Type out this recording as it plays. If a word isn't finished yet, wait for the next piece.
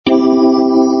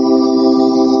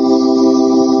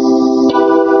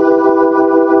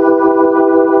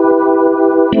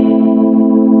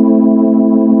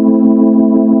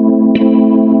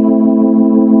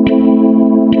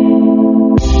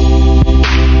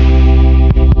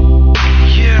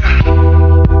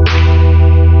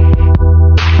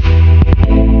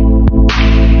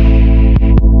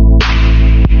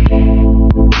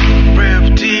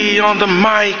the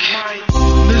mic.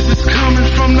 This is coming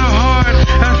from the heart.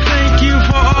 I thank you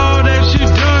for all that you've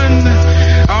done.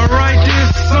 I write this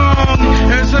song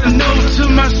as a note to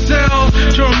myself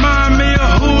to remind me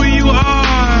of who you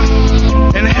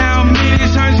are and how many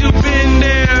times you've been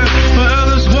there. When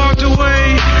others walked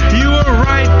away, you were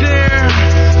right there.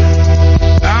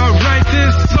 I write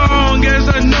this song as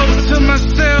a note to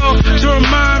myself to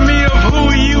remind me of who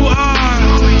you are.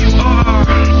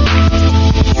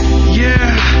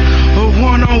 Yeah, a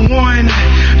one-on-one,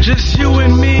 just you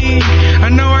and me. I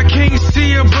know I can't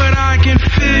see you, but I can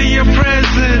feel your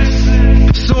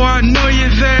presence. So I know you're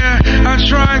there. I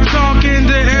tried talking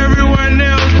to everyone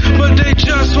else, but they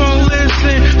just won't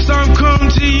listen. So I'm coming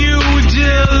to you,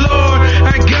 dear Lord.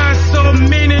 I got so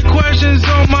many questions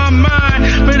on my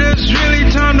mind, but it's really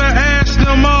time to ask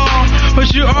them all.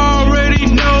 But you already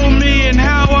know me and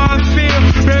how I feel.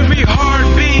 Every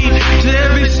heartbeat, to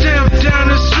every step down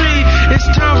the street. It's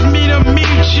time for me to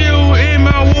meet you in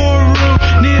my war room.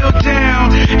 Kneel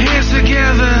down, hands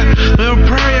together, little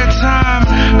prayer time.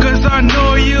 Cause I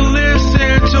know you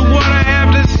listen to what I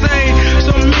have to say.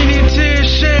 So many tears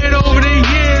shed over the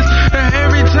years. And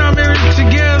every time we're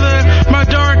together, my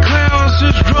dark clouds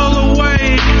just roll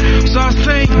away. So I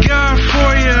thank God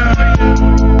for you.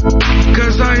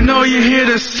 Cause I know you're here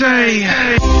to stay.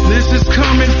 This is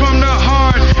coming from the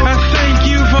heart. I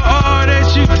thank you for all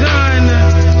that you've done.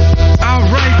 I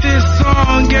write this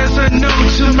song as a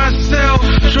note to myself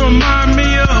to remind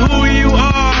me of